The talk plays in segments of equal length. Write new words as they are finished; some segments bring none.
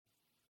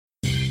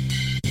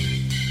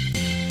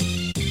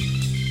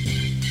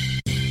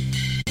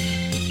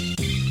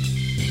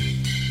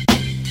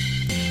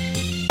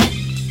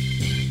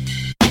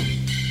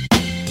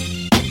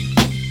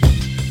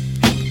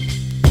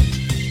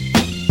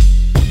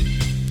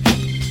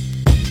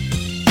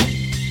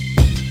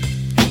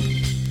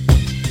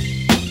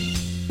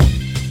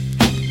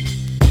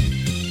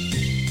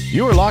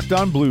You are Locked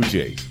On Blue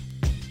Jays,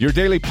 your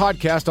daily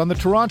podcast on the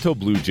Toronto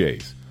Blue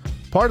Jays,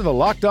 part of the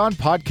Locked On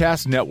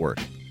Podcast Network,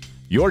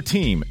 your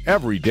team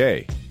every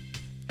day.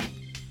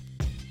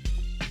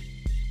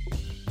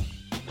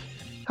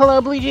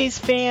 Hello, Blue Jays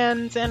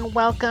fans, and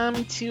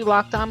welcome to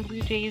Locked On Blue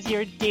Jays,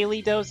 your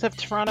daily dose of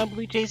Toronto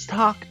Blue Jays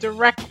talk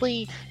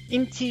directly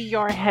into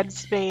your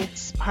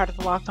headspace, part of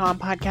the Locked On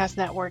Podcast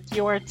Network,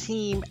 your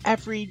team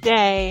every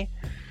day.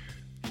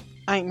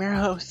 I'm your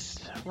host,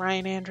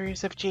 Ryan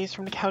Andrews of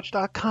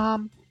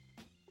jaysfromthecouch.com.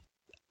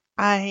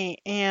 I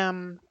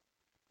am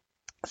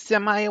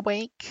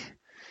semi-awake.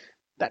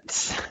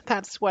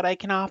 That's what I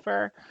can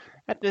offer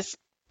at this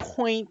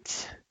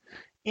point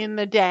in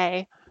the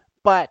day.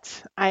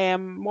 But I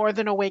am more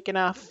than awake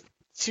enough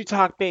to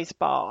talk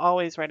baseball,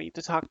 always ready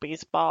to talk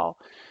baseball.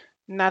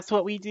 And that's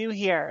what we do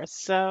here.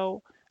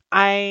 So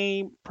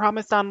I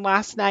promised on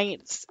last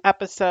night's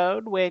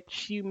episode,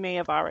 which you may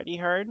have already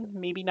heard,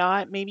 maybe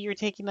not, maybe you're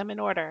taking them in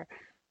order.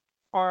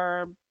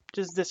 Or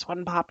just this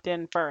one popped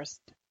in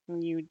first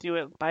and you do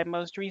it by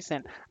most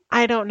recent.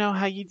 I don't know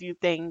how you do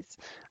things.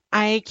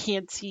 I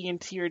can't see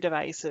into your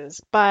devices.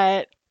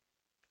 But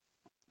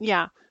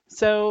yeah,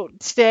 so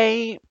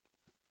today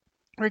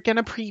we're going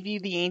to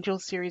preview the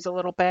Angels series a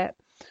little bit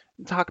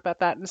and talk about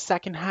that in the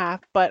second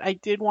half, but I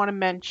did want to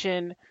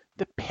mention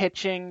the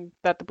pitching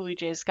that the Blue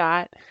Jays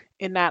got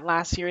in that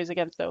last series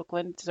against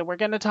Oakland. So we're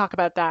going to talk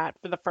about that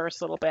for the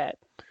first little bit.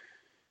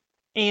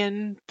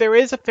 And there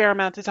is a fair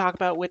amount to talk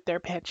about with their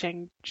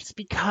pitching just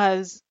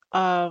because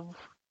of,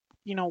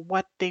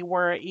 what they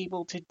were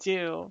able to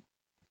do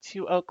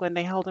to Oakland.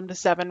 They held them to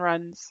 7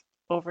 runs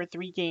over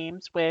 3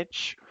 games,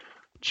 which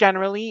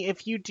generally,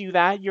 if you do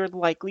that, you're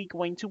likely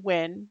going to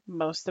win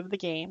most of the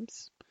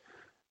games.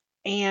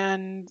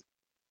 And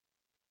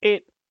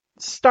it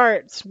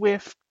starts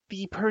with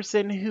the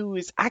person who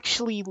is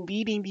actually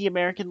leading the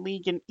American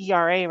League in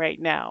ERA right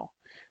now.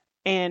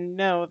 And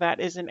no, that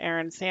isn't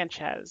Aaron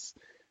Sanchez,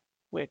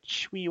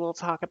 which we will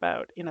talk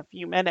about in a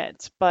few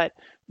minutes. But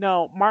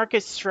no,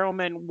 Marcus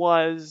Stroman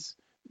was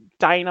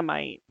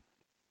dynamite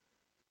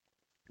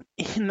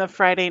in the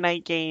Friday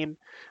night game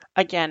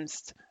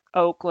against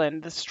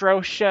Oakland. The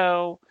Stro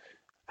Show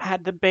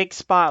had the big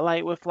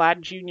spotlight with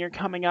Vlad Jr.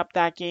 coming up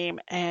that game,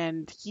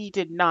 and he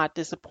did not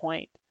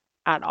disappoint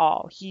at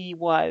all. He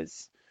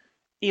was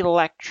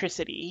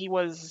electricity. He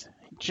was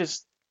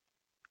just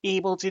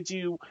able to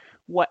do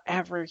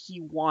whatever he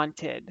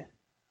wanted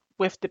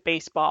with the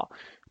baseball.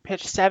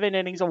 Pitched 7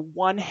 innings, a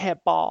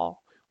 1-hit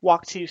ball,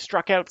 walked 2,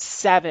 struck out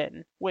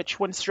 7, which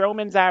when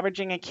Stroman's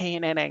averaging a K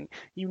an inning,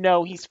 you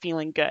know he's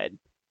feeling good.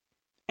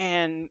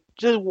 And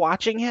just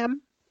watching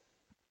him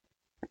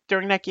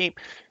during that game,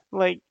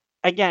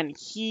 again,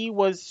 he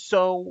was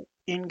so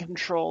in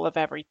control of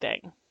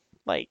everything.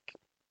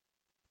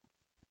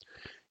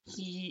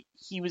 He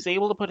was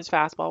able to put his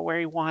fastball where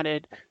he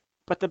wanted,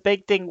 but the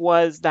big thing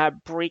was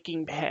that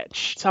breaking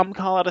pitch. Some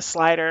call it a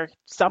slider,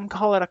 some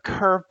call it a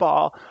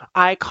curveball.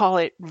 I call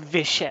it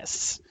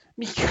vicious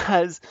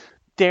because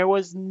there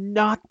was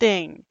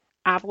nothing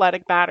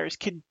athletic batters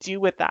could do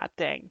with that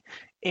thing.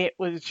 It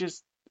was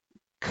just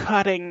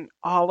cutting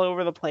all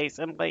over the place.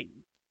 And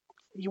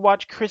you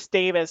watch Chris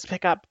Davis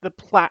pick up the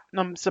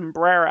platinum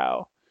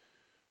sombrero.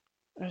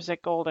 Or is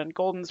it golden?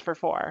 Golden's for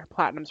 4,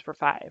 platinum's for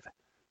 5,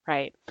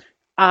 right?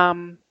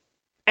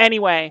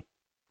 Anyway,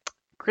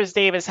 Chris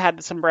Davis had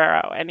the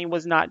sombrero and he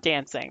was not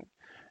dancing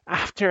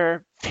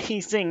after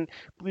facing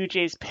Blue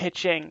Jays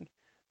pitching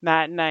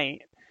that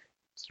night.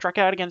 Struck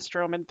out against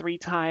Stroman 3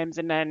 times,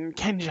 and then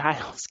Ken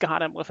Giles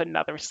got him with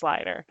another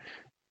slider.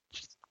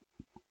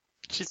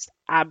 Just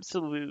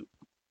absolute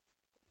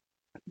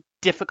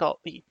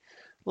difficulty.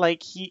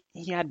 He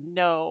had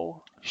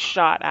no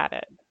shot at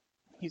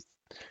it.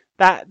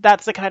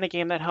 That's the kind of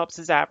game that helps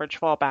his average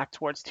fall back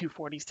towards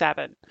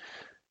 247.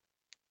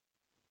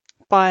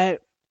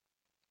 But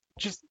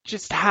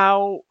just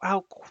how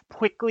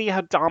quickly,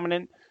 how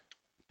dominant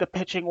the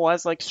pitching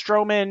was.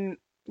 Stroman,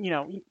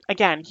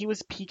 again, he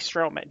was peak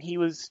Stroman. He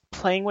was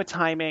playing with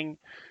timing.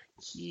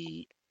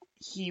 He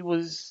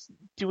was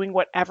doing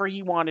whatever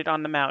he wanted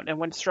on the mound. And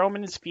when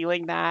Stroman is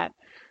feeling that,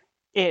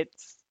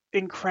 it's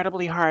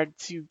incredibly hard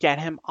to get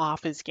him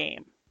off his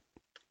game.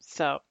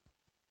 So,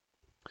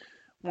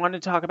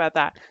 wanted to talk about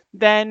that.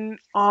 Then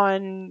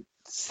on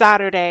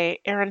Saturday,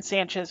 Aaron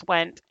Sanchez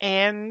went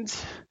and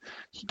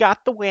he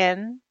got the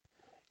win.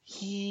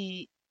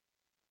 He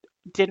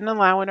didn't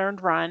allow an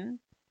earned run,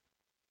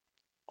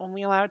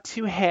 only allowed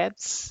 2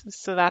 hits,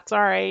 so that's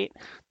all right.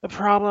 The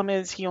problem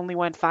is he only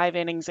went 5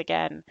 innings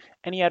again,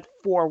 and he had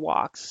 4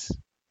 walks.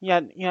 He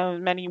had as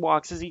many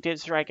walks as he did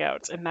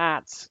strikeouts, and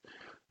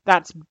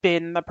that's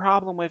been the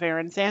problem with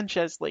Aaron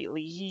Sanchez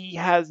lately. He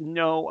has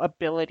no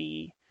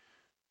ability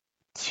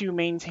to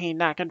maintain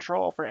that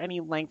control for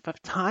any length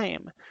of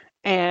time.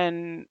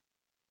 And,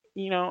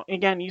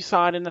 again, you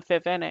saw it in the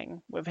 5th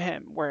inning with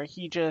him, where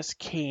he just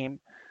came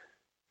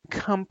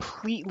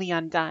completely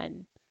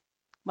undone.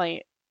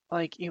 It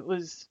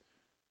was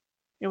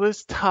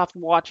tough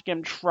watching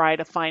him try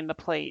to find the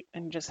plate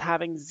and just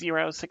having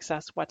zero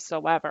success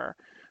whatsoever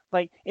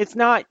Like, it's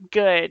not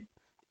good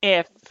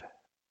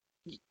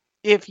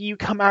if you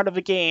come out of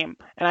a game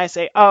and I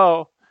say,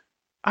 oh,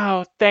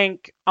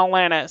 thank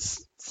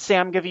Alanis,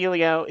 Sam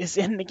Gaviglio is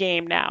in the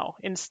game now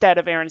instead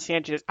of Aaron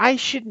Sanchez. I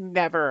should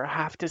never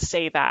have to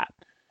say that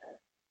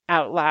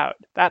out loud.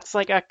 That's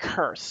like a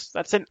curse.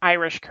 That's an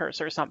Irish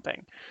curse or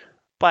something.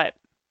 But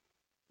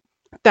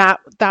that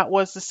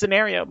was the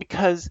scenario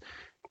because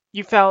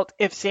you felt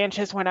if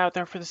Sanchez went out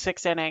there for the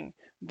sixth inning,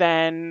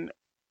 then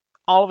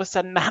all of a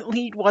sudden that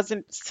lead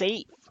wasn't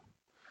safe.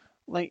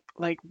 Like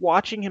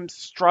watching him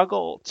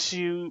struggle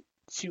to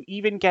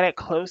even get it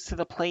close to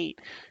the plate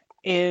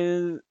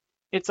is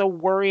it's a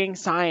worrying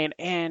sign.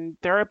 And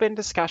there have been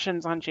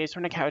discussions on Jays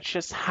from the Couch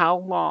just how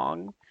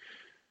long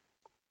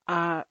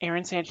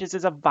Aaron Sanchez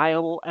is a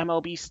viable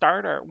MLB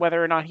starter,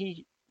 whether or not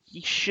he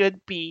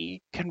should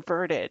be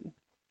converted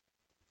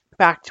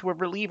back to a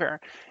reliever.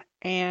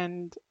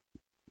 And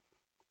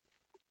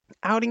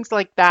outings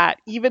like that,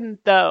 even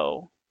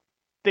though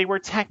they were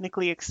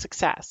technically a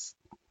success,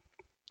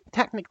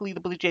 technically the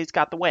Blue Jays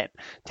got the win.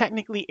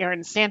 Technically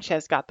Aaron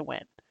Sanchez got the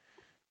win.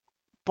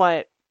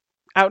 But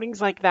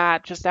outings like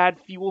that just add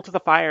fuel to the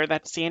fire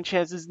that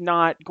Sanchez is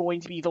not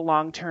going to be the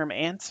long-term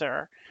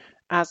answer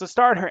as a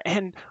starter.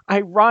 And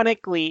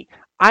ironically,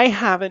 I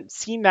haven't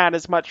seen that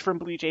as much from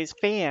Blue Jays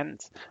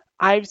fans.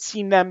 I've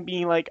seen them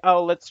being like,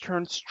 oh, let's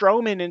turn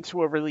Stroman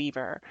into a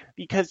reliever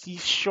because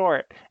he's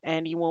short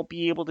and he won't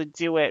be able to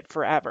do it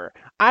forever.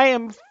 I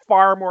am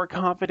far more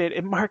confident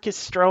in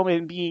Marcus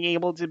Stroman being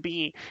able to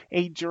be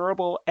a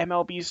durable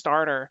MLB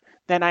starter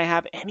than I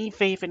have any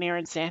faith in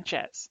Aaron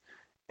Sanchez.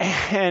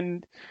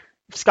 And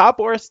Scott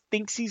Boras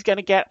thinks he's going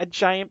to get a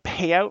giant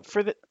payout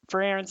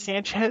for Aaron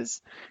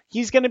Sanchez,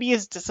 he's going to be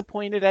as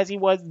disappointed as he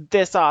was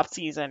this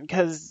offseason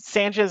because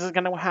Sanchez is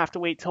going to have to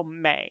wait till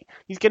May.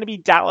 He's going to be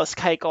Dallas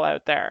Keuchel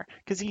out there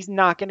because he's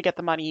not going to get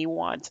the money he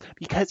wants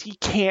because he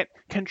can't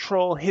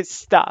control his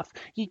stuff.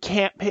 He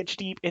can't pitch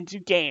deep into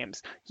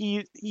games.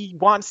 He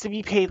wants to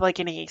be paid like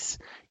an ace.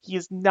 He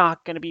is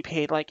not going to be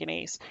paid like an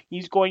ace.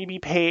 He's going to be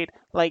paid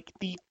like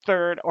the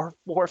third or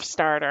fourth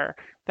starter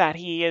that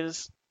he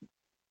is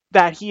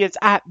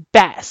at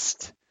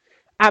best.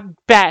 At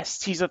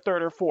best, he's a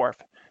third or fourth.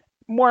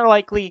 More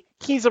likely,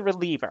 he's a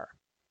reliever.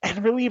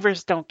 And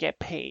relievers don't get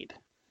paid.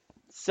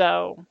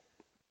 So,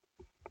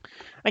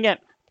 again,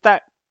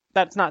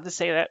 that's not to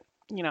say that,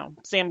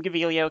 Sam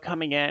Gaviglio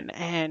coming in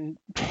and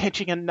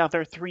pitching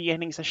another 3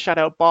 innings of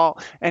shutout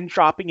ball and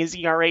dropping his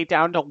ERA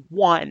down to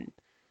 1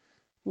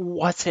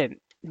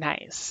 wasn't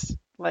nice.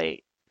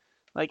 Like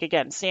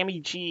again, Sammy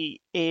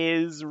G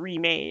is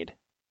remade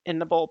in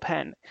the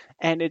bullpen,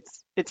 and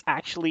it's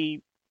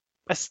actually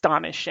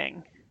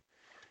astonishing.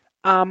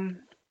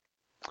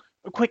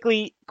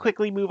 Quickly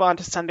move on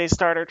to Sunday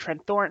starter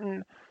Trent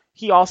Thornton.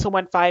 He also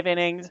went 5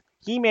 innings.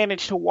 He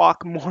managed to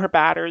walk more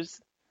batters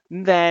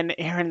than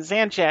Aaron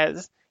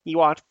Sanchez. He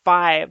walked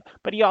 5,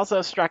 but he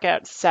also struck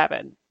out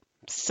 7.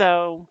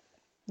 So,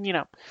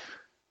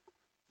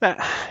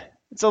 that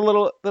it's a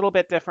little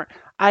bit different.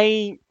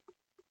 I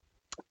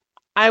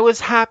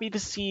was happy to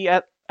see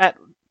at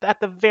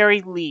the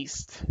very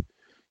least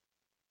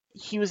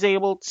he was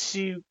able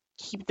to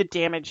keep the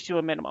damage to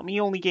a minimum.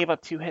 He only gave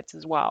up 2 hits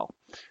as well,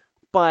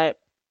 but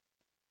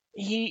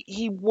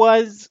he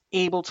was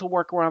able to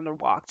work around the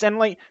walks.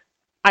 And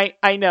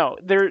I know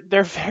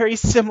they're very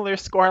similar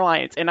score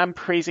lines, and I'm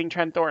praising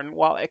Trent Thornton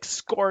while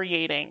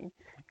excoriating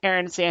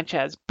Aaron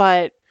Sanchez.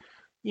 But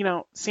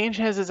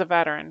Sanchez is a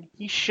veteran.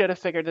 He should have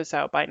figured this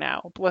out by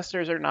now,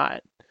 blisters or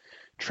not.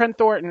 Trent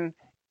Thornton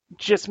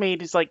just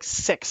made his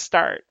 6th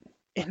start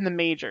in the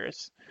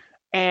majors.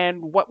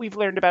 And what we've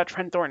learned about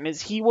Trent Thornton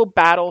is he will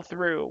battle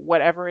through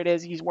whatever it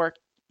is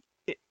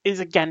is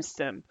against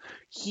him.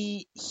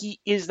 He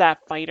is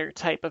that fighter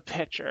type of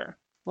pitcher.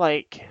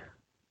 Like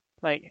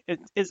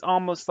it's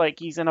almost like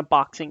he's in a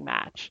boxing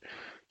match.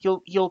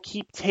 He'll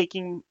keep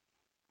taking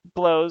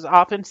blows,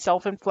 often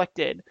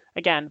self-inflicted.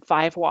 Again,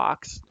 5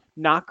 walks,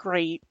 not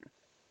great,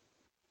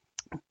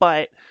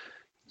 but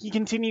he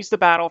continues to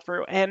battle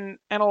through, and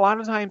a lot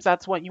of times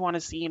that's what you want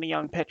to see in a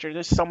young pitcher.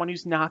 There's someone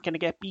who's not going to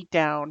get beat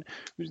down,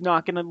 who's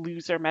not going to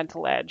lose their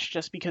mental edge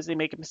just because they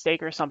make a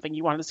mistake or something.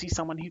 You want to see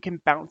someone who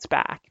can bounce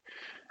back,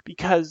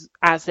 because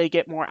as they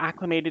get more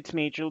acclimated to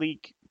major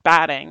league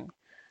batting,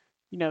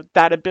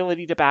 that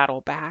ability to battle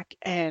back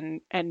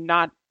and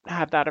not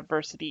have that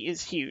adversity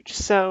is huge.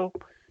 So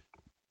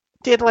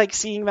did like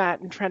seeing that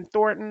in Trent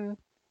Thornton.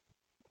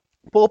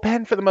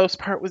 Bullpen for the most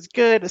part was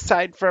good,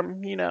 aside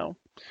from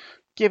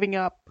giving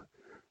up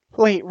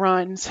late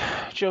runs.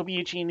 Joe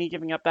Biagini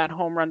giving up that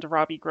home run to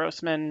Robbie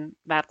Grossman.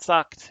 That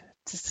sucked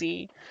to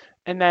see.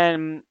 And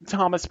then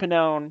Thomas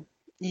Pannone,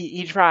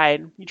 he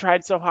tried. He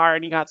tried so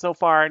hard. He got so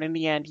far. And in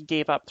the end, he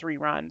gave up 3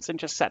 runs and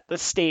just set the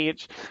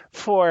stage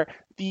for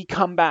the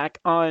comeback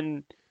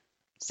on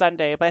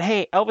Sunday. But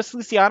hey, Elvis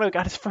Luciano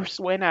got his first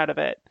win out of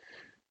it.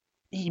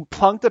 He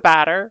plunked a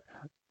batter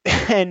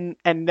and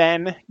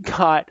then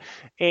got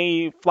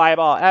a fly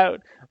ball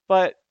out.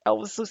 But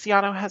Elvis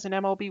Luciano has an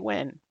MLB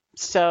win.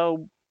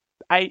 So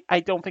I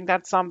don't think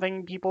that's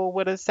something people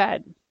would have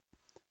said.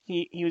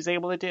 he was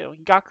able to do.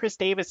 He got Chris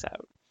Davis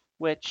out,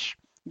 which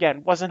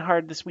again wasn't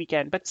hard this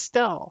weekend, but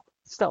still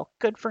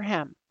good for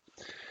him.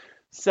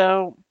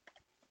 So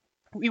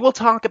we will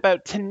talk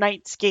about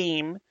tonight's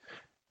game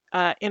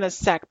in a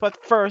sec,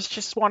 but first,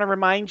 just want to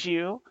remind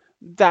you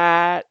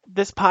that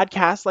this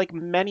podcast, like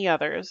many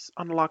others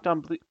on the Locked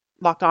On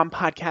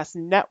Podcast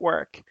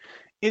Network,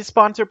 is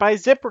sponsored by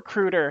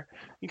ZipRecruiter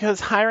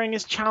because hiring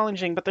is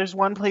challenging, but there's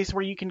one place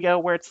where you can go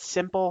where it's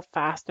simple,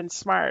 fast, and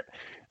smart.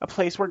 A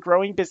place where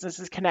growing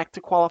businesses connect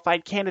to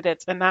qualified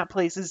candidates, and that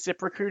place is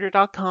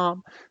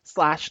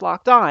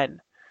ZipRecruiter.com/lockedon.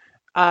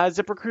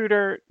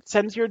 ZipRecruiter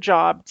sends your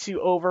job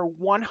to over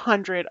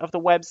 100 of the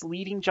web's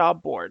leading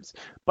job boards,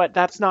 but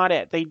that's not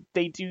it.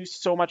 They do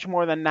so much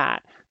more than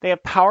that. They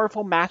have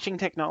powerful matching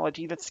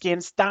technology that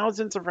scans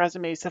thousands of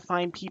resumes to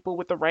find people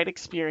with the right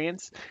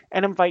experience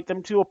and invite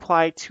them to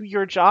apply to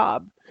your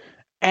job.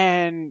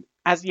 And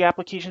as the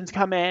applications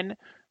come in,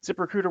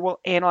 ZipRecruiter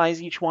will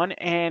analyze each one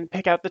and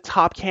pick out the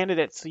top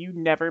candidates so you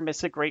never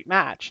miss a great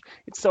match.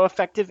 It's so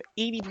effective,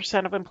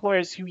 80% of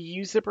employers who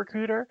use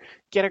ZipRecruiter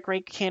get a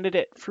great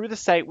candidate through the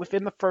site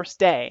within the first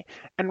day.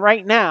 And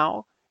right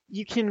now,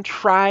 you can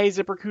try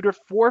ZipRecruiter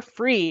for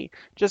free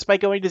just by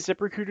going to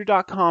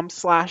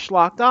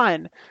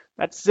ZipRecruiter.com/lockedon.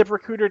 That's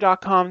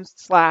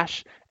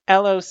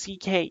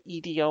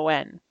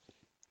ZipRecruiter.com/LOCKEDON.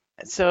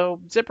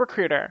 So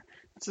ZipRecruiter,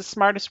 it's the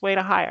smartest way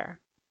to hire.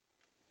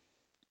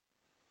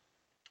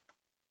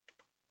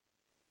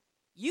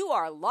 You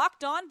are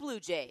Locked On Blue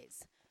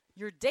Jays,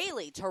 your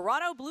daily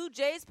Toronto Blue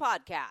Jays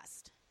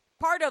podcast.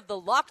 Part of the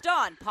Locked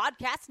On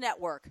Podcast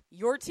Network,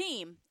 your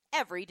team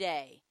every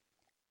day.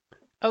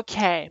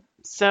 Okay,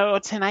 so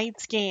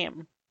tonight's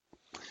game.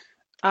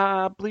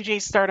 Blue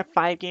Jays start a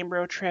 5-game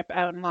road trip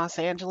out in Los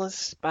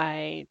Angeles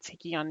by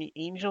taking on the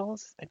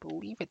Angels. I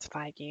believe it's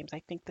 5 games.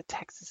 I think the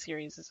Texas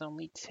series is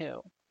only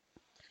 2.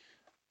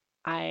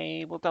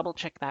 I will double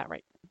check that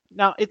right.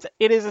 No, it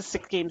is a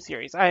 6-game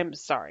series. I'm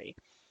sorry.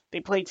 They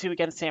play 2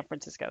 against San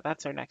Francisco.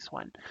 That's our next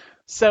one.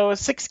 So a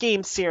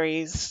 6-game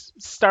series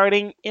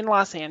starting in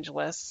Los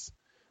Angeles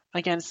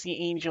against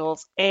the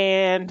Angels.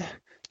 And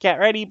get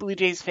ready, Blue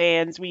Jays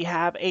fans. We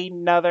have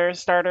another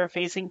starter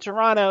facing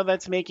Toronto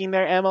that's making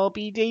their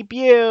MLB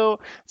debut.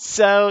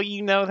 So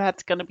you know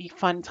that's going to be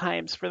fun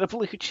times for the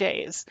Blue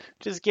Jays,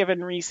 just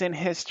given recent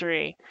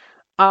history.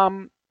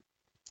 The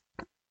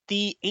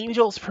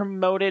Angels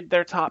promoted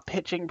their top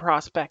pitching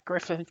prospect,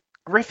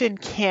 Griffin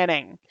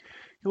Canning,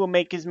 who will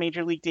make his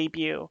major league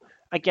debut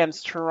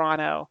against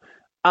Toronto.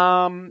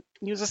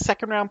 He was a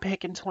second-round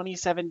pick in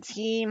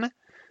 2017.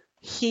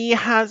 He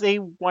has a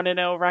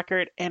 1-0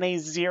 record and a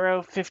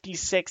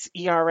 0.56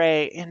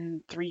 ERA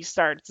in 3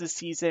 starts this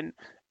season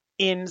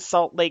in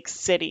Salt Lake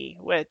City,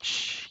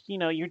 which, you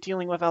know, you're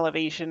dealing with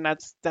elevation.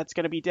 That's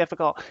going to be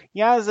difficult.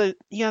 He has a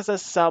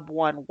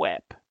sub-1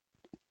 whip,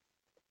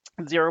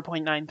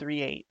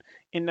 0.938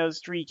 in those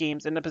 3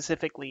 games in the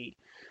Pacific League.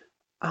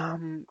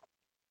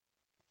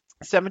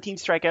 17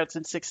 strikeouts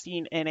in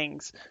 16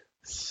 innings.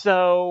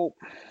 So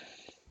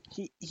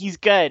he's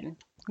good.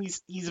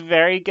 He's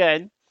very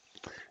good.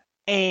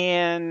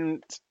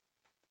 And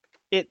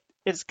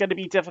it's going to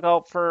be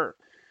difficult for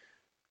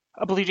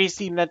a Blue Jays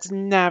team that's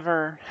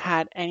never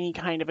had any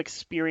kind of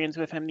experience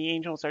with him. The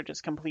Angels are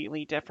just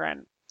completely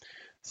different.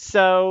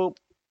 So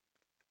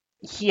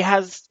he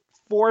has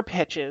 4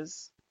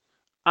 pitches.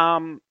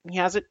 He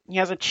has a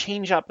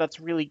changeup that's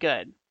really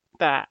good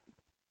that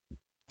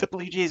the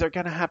Blue Jays are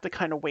going to have to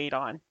kind of wait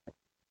on.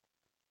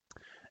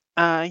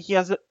 He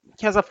has a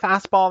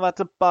fastball that's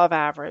above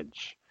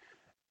average,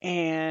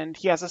 and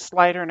he has a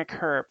slider and a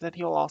curve that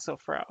he'll also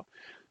throw.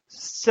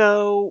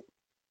 So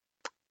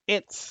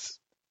it's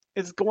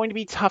going to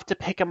be tough to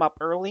pick him up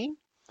early,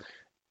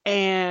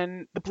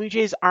 and the Blue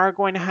Jays are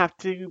going to have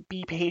to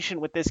be patient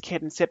with this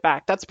kid and sit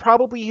back. That's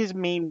probably his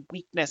main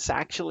weakness,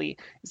 actually,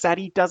 is that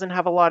he doesn't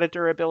have a lot of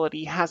durability.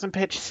 He hasn't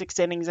pitched 6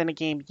 innings in a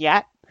game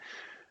yet.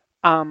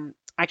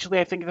 Actually,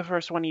 I think the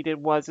first one he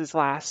did was his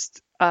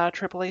last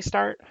AAA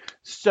start.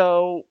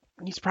 So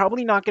he's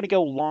probably not going to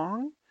go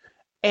long.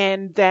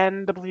 And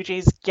then the Blue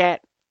Jays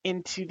get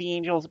into the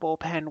Angels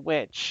bullpen,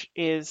 which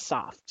is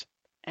soft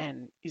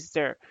and is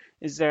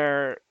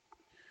their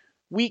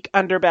weak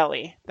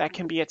underbelly that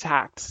can be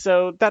attacked.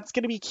 So that's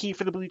going to be key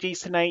for the Blue Jays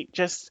tonight.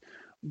 Just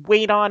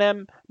wait on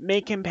him,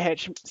 make him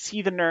pitch,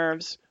 see the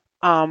nerves.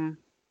 Clay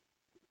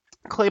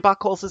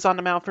Buchholz is on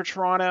the mound for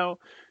Toronto.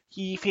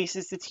 He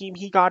faces the team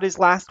he got his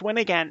last win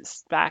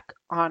against back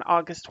on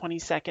August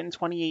 22nd,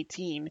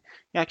 2018. He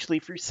actually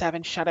threw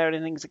 7 shutout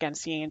innings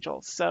against the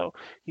Angels. So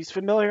he's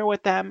familiar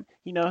with them.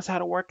 He knows how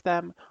to work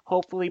them.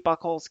 Hopefully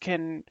Buchholz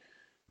can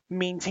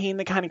maintain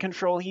the kind of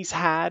control he's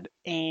had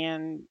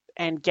and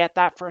get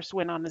that first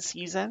win on the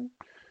season.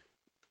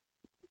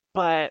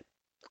 But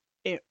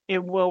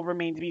it will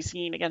remain to be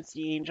seen against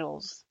the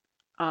Angels.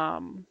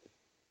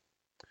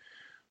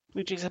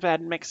 Blue Jays have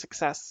had mixed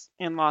success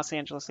in Los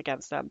Angeles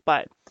against them,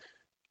 but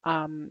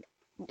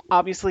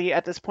obviously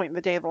at this point in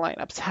the day, the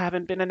lineups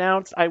haven't been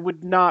announced. I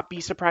would not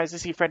be surprised to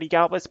see Freddie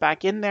Galvis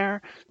back in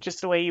there,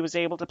 just the way he was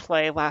able to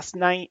play last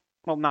night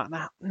well, not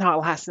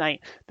last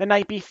night, the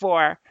night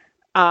before.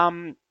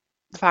 The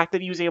fact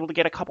that he was able to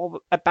get a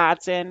couple at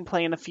bats in,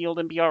 play in the field,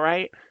 and be all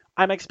right.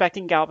 I'm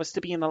expecting Galvis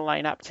to be in the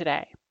lineup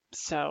today,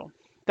 so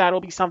that'll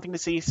be something to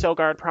see.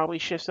 Sogard probably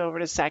shifts over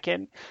to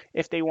second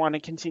if they want to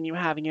continue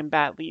having him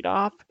bat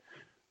leadoff,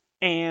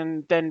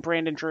 and then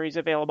Brandon Drury's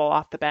available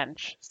off the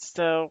bench.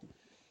 So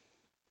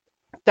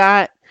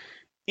that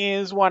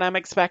is what I'm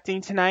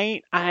expecting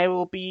tonight. I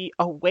will be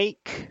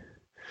awake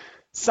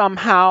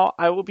somehow.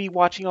 I will be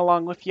watching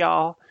along with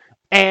y'all.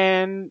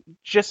 And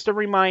just a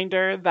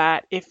reminder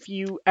that if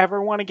you ever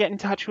want to get in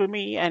touch with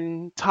me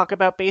and talk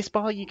about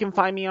baseball, you can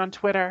find me on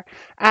Twitter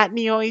at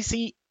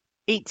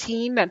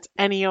NeoAC18. That's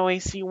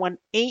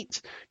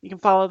NeoAC18. You can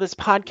follow this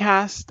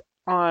podcast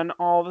on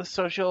all the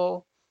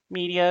social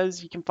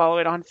medias. You can follow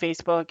it on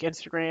Facebook,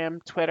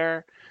 Instagram,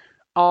 Twitter,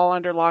 all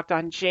under Locked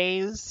On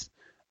Jays.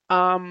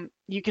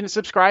 You can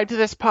subscribe to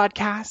this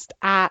podcast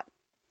at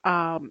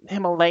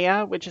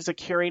Himalaya, which is a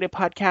curated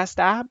podcast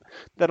app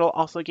that'll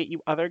also get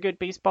you other good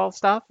baseball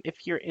stuff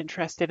if you're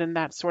interested in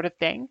that sort of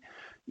thing.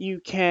 You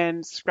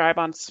can subscribe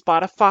on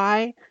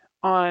Spotify,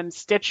 on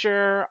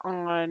Stitcher,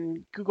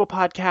 on Google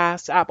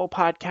Podcasts, Apple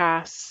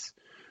Podcasts,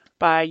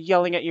 by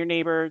yelling at your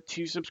neighbor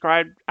to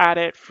subscribe at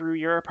it through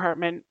your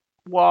apartment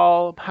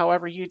wall.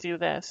 However you do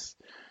this,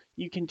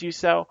 you can do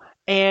so.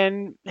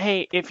 And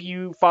hey, if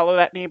you follow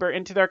that neighbor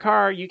into their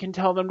car, you can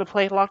tell them to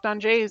play Locked On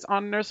Jays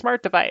on their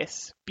smart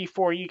device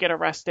before you get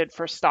arrested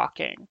for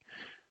stalking.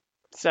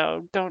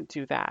 So don't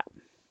do that.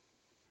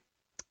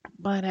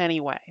 But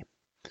anyway,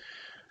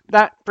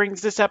 that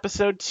brings this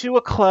episode to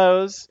a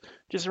close.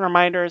 Just a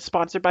reminder, it's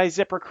sponsored by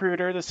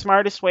ZipRecruiter, the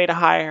smartest way to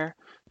hire.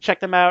 Check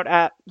them out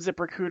at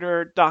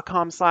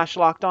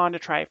ziprecruiter.com/lockedon to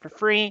try it for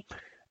free.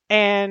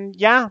 And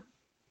yeah,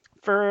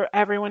 for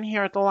everyone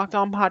here at the Locked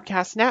On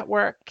Podcast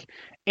Network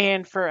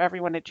and for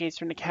everyone at Jays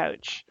from the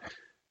Couch,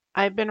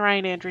 I've been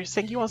Ryan Andrews.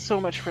 Thank you all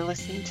so much for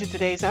listening to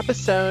today's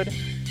episode,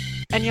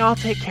 and y'all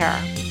take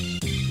care.